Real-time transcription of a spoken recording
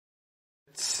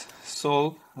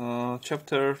solve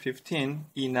chapter 15,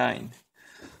 E9.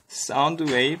 Sound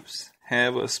waves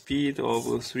have a speed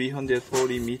of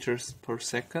 340 meters per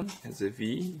second as a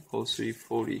V equals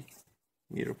 340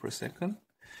 meter per second.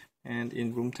 And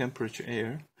in room temperature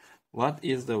air, what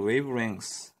is the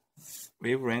wavelength?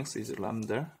 Wavelength is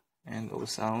lambda, and of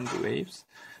sound waves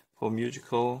for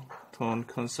musical tone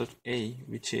concert A,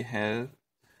 which has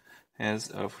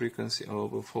a frequency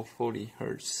of 440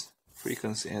 Hertz.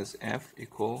 Frequency as F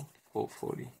equal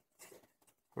 440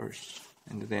 Hertz.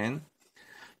 And then,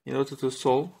 in order to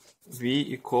solve,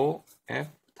 V equal F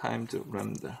times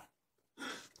lambda.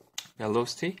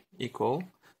 Velocity equal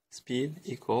speed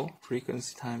equal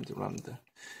frequency times lambda.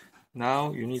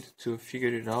 Now you need to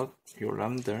figure it out your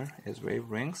lambda as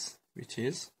wavelength, which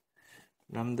is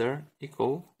lambda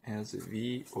equal as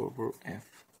V over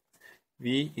F.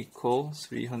 V equals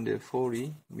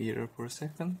 340 meter per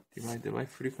second divided by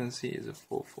frequency is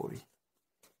 440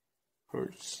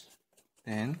 Hertz.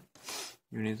 Then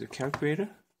you need the calculator.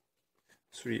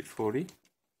 340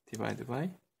 divided by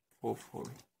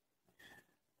 440.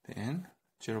 Then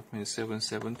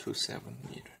 0.7727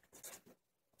 meter.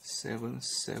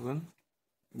 77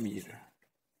 meter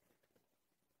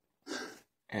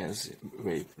as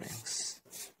wavelengths.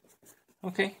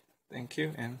 Okay, thank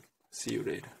you and see you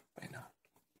later. Bye now.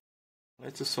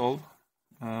 Let's solve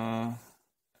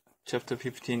chapter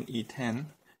 15 E10,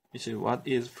 which is what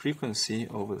is frequency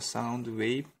of a sound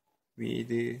wave with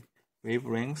the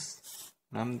wavelength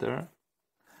lambda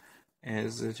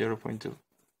as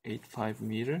 0.85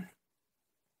 meter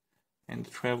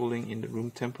and traveling in the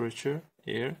room temperature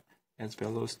air as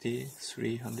velocity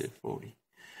 340.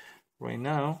 Right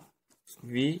now,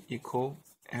 V equal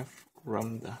F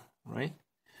lambda, right?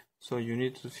 So you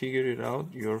need to figure it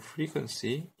out. Your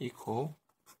frequency equal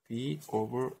V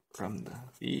over lambda.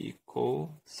 V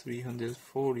equal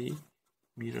 340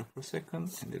 meter per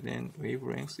second, and then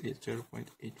wavelength is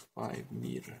 0.85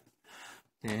 meter.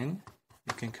 Then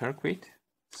you can calculate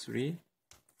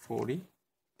 340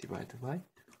 divided by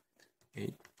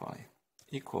 85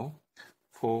 equal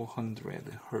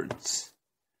 400 Hertz.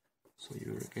 So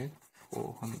you will get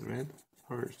 400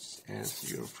 Hertz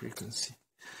as your frequency.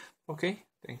 Okay,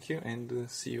 thank you and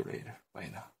see you later. Bye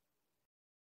now.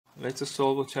 Let's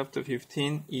solve chapter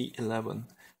 15 E11.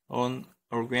 On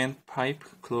organic pipe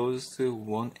closed to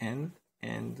one end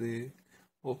and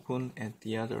open at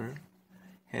the other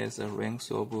has a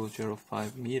length of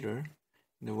 0.5 meter.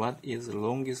 And what is the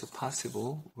longest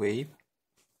possible wave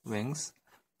length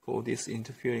for this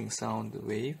interfering sound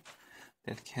wave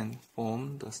that can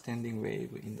form the standing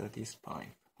wave in this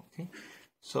pipe? Okay,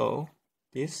 so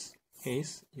this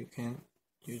case you can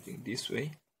using this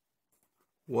way.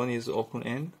 One is open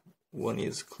end, one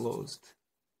is closed,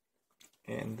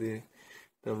 and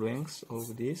the length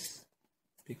of this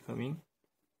becoming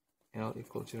L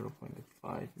equals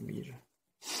 0.5 meter.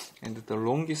 And the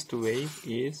longest wave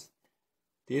is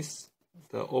this,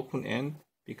 the open end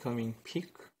becoming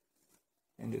peak,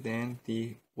 and then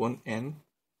the one end,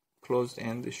 closed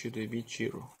end, should be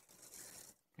 0.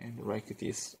 And like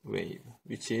this wave,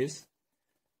 which is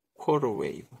quarter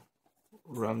wave,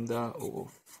 lambda over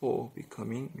 4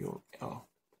 becoming your L,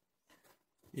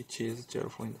 which is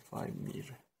 0.5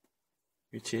 meter,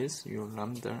 which is your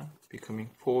lambda becoming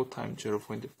 4 times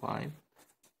 0.5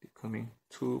 becoming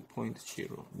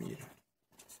 2.0 meter.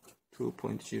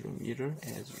 2.0 meter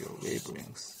as your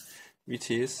wavelength,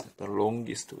 which is the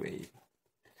longest wave.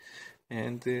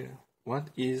 And what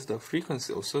is the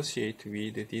frequency associated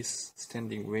with this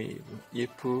standing wave if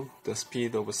the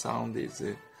speed of sound is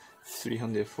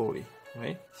 340,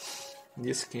 right? In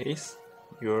this case,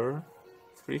 your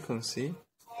frequency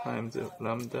times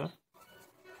lambda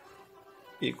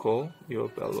equal your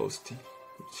velocity,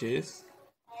 which is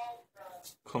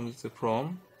comes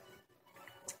from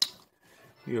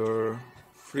your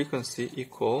frequency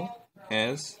equal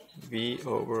as V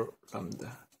over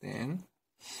lambda. Then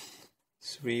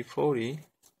 340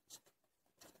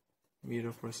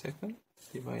 meter per second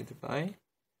divided by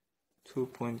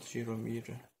 2.0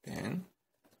 meter, then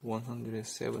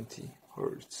 170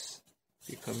 Hertz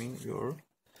becoming your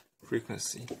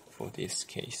frequency for this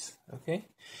case. Okay,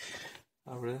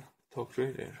 I will talk to you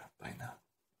later. Bye now.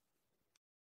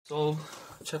 So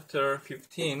chapter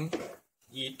 15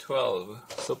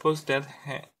 E12. Suppose that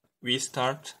we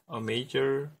start a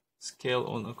major scale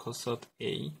on a concert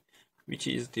A, which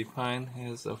is defined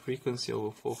as a frequency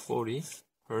of 440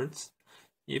 Hertz.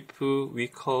 If we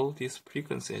call this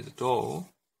frequency as do,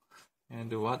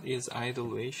 and what is idle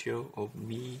ratio of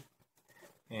mi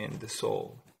and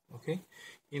sol? Okay,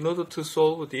 in order to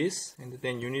solve this, and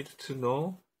then you need to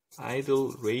know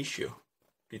idle ratio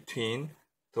between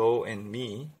do and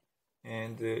mi.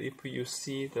 And if you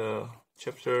see the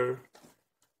chapter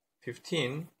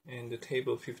 15 and the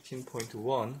table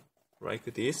 15.1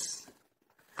 like this,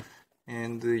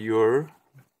 and your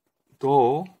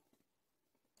do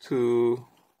to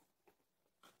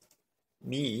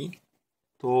mi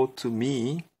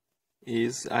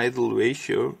is idle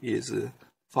ratio is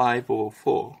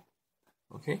 5/4.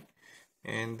 Okay,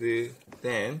 and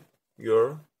then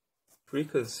your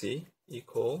frequency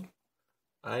equal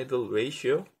idle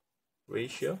ratio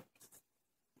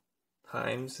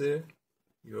times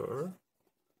your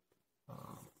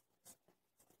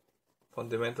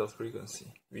fundamental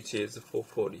frequency, which is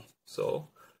 440. So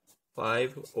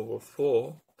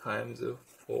 5/4 times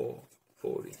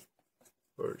 440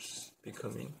 hertz,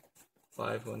 becoming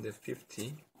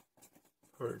 550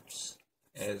 hertz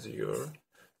as your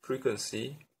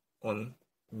frequency on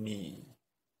mi.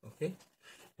 Okay,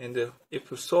 and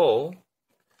if sol,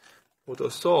 for the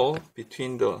sol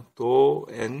between the do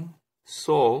and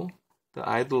sol, the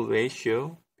idle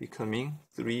ratio becoming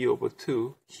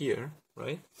 3/2 here,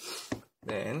 right?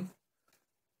 Then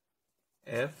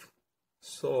f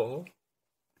sol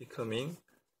becoming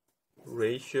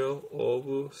ratio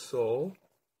of sol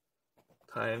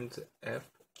times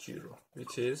f0,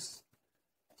 which is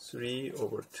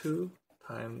 3/2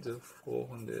 times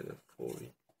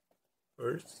 440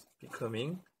 hertz,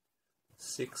 becoming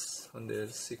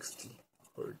 660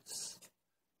 hertz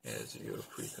as your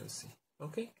frequency.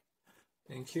 Okay,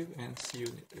 thank you and see you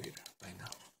later. Bye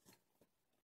now.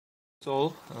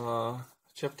 Solve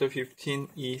chapter 15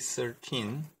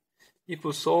 E13. If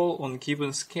sol on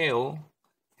given scale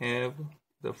have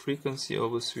the frequency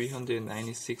of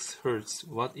 396 hertz,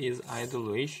 what is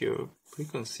idle ratio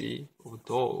frequency of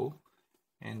do,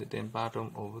 and then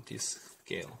bottom of this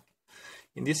scale?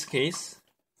 In this case,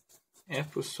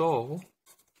 f sol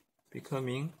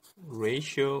becoming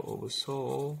ratio of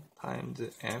sol times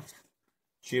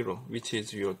f0, which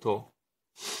is your do.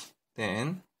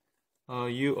 Then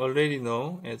you already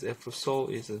know as f sol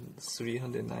is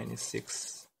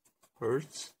 396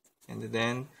 hertz, and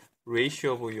then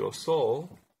ratio of your sol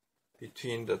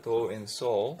between the do and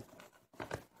sol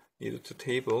is to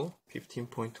table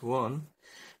 15.1.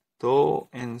 Do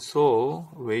and sol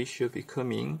ratio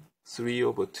becoming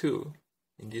 3/2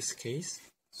 in this case.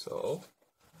 So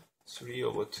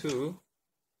 3/2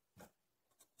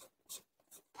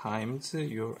 times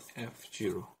your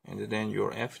f0, and then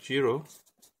your f0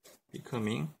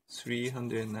 becoming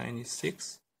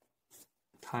 396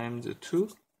 times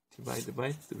 2 divided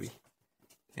by 3,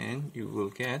 and you will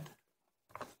get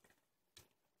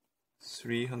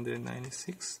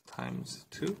 396 times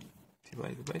 2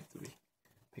 divided by 3,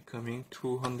 becoming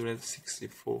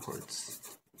 264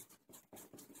 hertz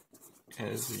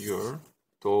as your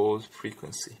do's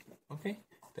frequency. Okay,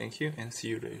 thank you and see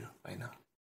you later. Bye now.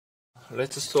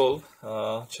 Let's solve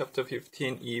chapter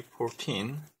 15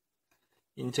 E14.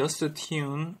 In just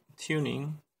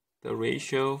tuning, the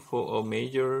ratio for a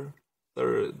major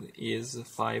third is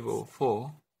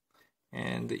 5/4,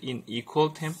 and in equal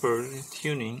tempered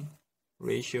tuning,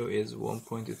 ratio is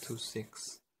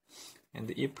 1.26.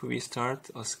 And if we start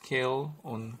a scale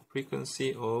on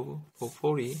frequency of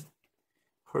 440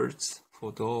 hertz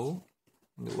for do,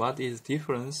 and what is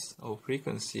difference of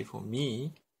frequency for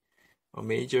mi, a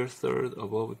major third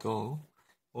above do,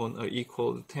 on an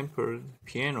equal tempered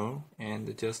piano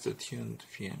and just tuned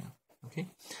piano. Okay,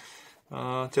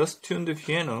 just tuned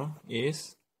piano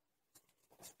is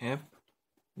f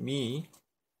mi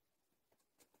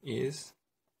is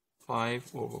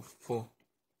 5/4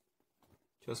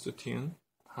 just to tune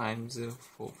times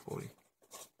 440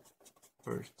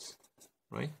 hertz,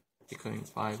 right? Becoming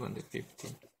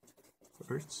 550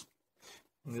 hertz.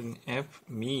 And then f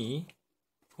mi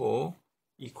for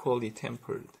equally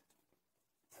tempered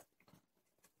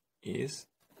is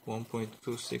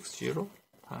 1.260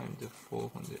 times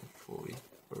 440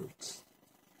 hertz,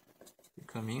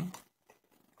 becoming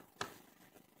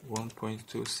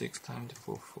 1.26 times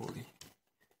 440,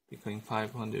 becoming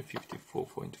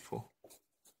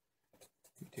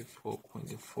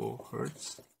 554.4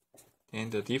 hertz.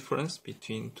 And the difference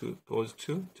between those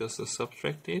two, just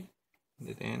subtracted,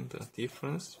 and then the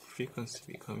difference frequency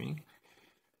becoming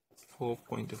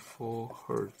 4.4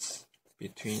 hertz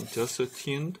between just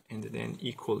tuned and then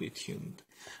equally tuned,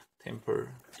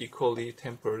 equally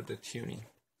tempered tuning.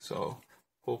 So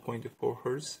 4.4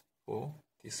 hertz for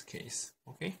this case.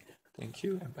 Okay, thank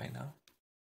you and bye now.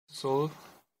 Solve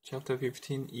chapter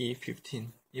 15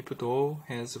 E15. If do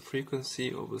has a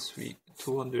frequency of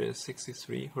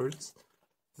 263 hertz,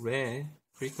 re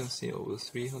frequency of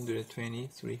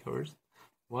 323 hertz,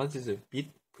 what is the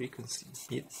bit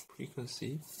bit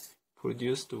frequency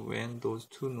produced when those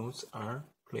two notes are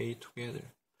played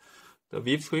together. The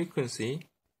bit frequency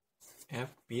f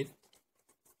bit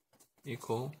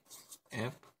equal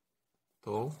f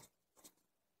do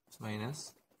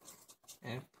minus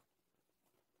f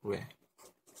re,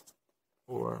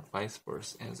 or vice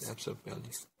versa as absolute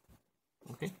value.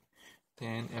 Okay,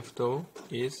 then f do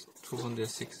is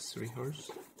 263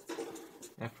 Hz,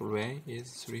 f re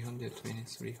is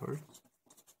 323 Hz,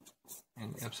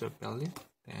 and absolute value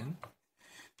then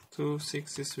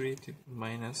 263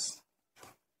 minus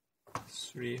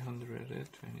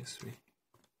 323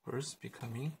 Hz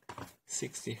becoming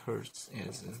 60 Hz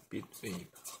as a bit wave.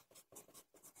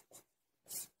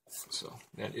 So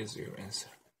that is your answer.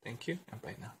 Thank you and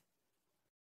bye now.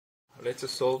 Let's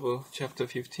solve chapter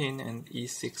 15 and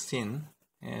E16.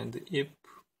 And if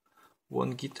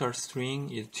one guitar string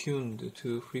is tuned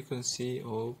to frequency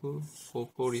of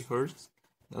 440 Hz,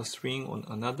 the string on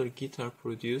another guitar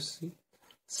produces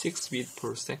 6 beats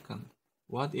per second.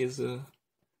 What is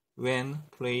when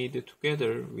played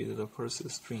together with the first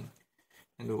string?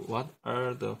 And what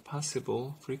are the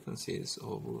possible frequencies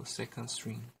of second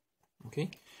string? Okay,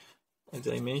 as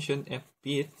I mentioned, f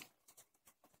beat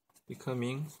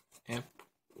becoming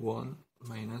f1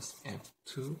 minus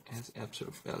f2 as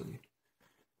absolute value,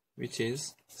 which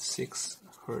is 6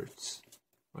 Hz,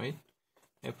 right?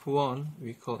 f1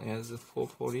 we call as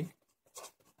 440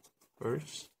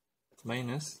 Hz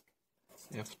minus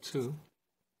f2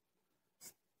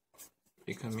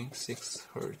 becoming 6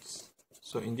 Hz.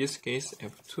 So in this case,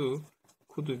 f2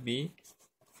 could be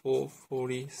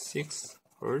 446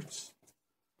 Hz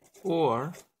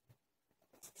or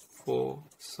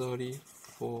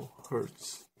 434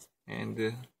 Hz,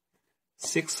 and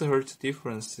 6 Hz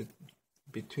difference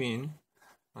between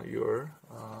your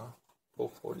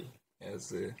 440 as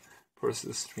the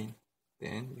first string.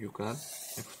 Then you got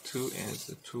f2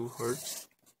 as 2 Hz,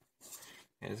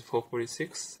 as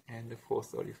 446 and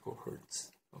 434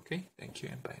 Hz. Okay, thank you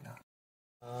and bye now.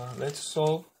 Let's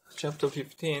solve chapter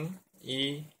 15,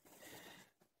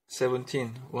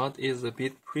 E17. What is the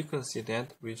bit frequency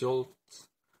that results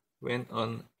when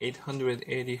an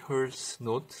 880 Hz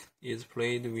note is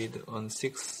played with an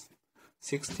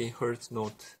 60 Hz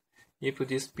note? If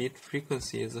this bit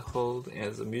frequency is held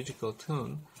as a musical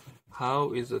tune,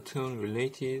 how is the tune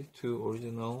related to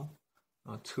original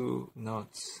two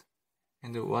notes?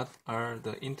 And what are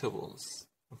the intervals?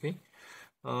 Okay,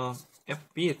 f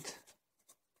beat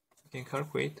you can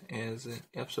calculate as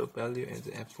absolute value as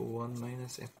f1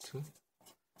 minus f2.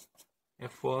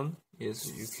 f1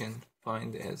 is you can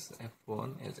find as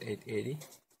f1 as 880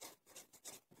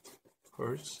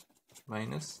 Hz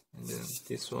minus, and then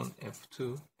this one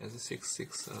f2 as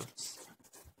 66 Hz.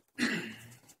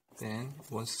 Then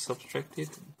once subtracted,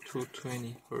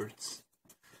 220 Hz,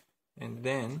 and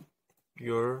then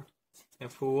your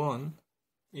f1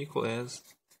 equal as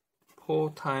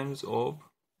 4 times of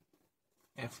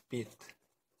f beat,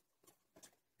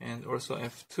 and also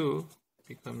f2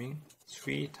 becoming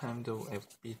 3 times of f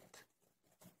beat.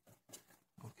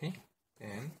 Okay,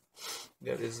 then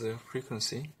that is the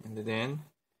frequency, and then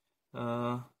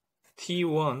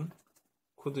T1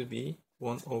 could be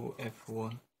 1 over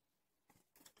f1,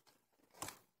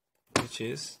 which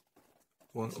is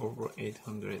 1 over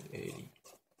 880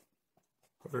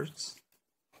 Hz.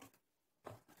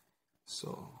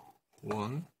 So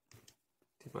 1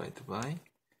 divided by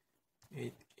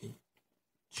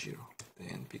 880,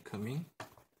 then becoming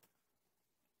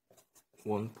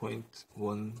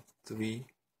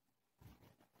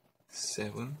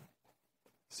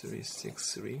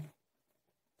 1.137363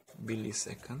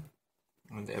 millisecond,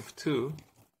 and f2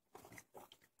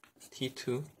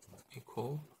 T2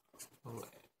 equal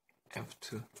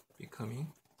f2 becoming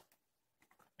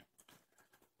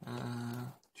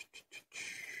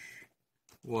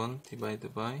 1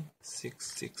 divided by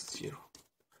 660,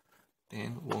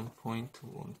 then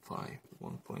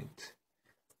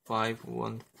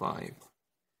 1.515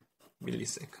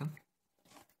 millisecond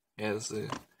as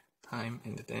time,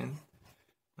 and then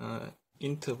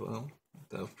interval,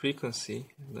 the frequency,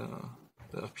 the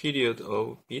period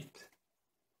of beat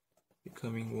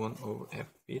becoming 1 over f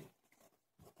beat,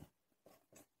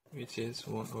 which is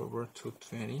 1 over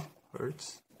 220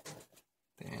 Hz,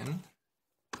 then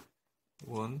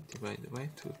 1 divided by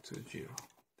 220,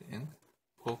 then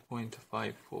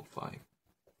 4.545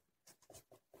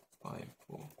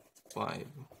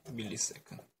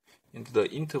 millisecond. And the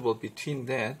interval between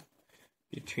that,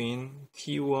 between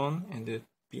T1 and the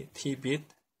T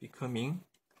bit becoming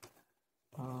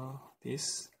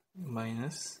this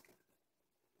minus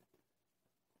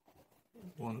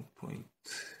 1.1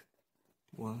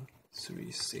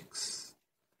 136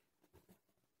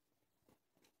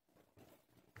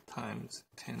 times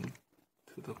 10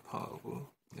 to the power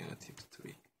of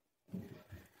 -3,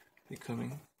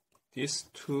 becoming these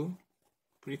two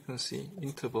frequency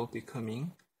interval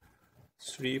becoming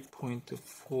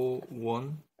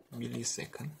 3.41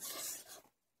 millisecond,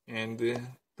 and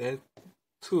that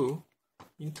two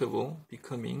interval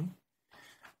becoming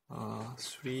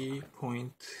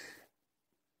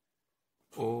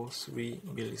 3.03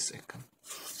 millisecond.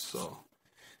 So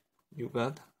you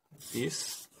got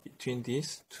this between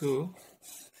these two,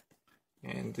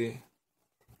 and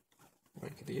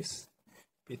like this,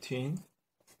 between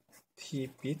t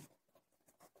bit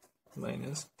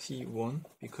minus t1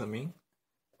 becoming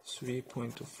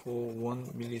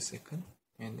 3.41 millisecond,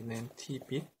 and then t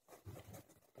bit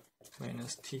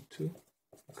minus t2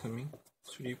 becoming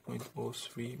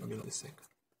 3.03 millisecond.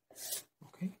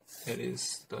 Okay, that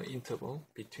is the interval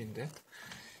between that,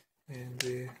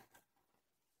 and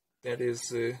that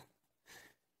is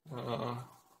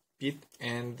bit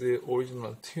and the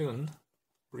original tune,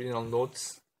 original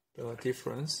notes, the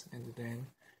difference, and then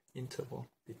interval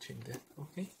between that.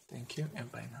 Okay, thank you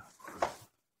and bye now.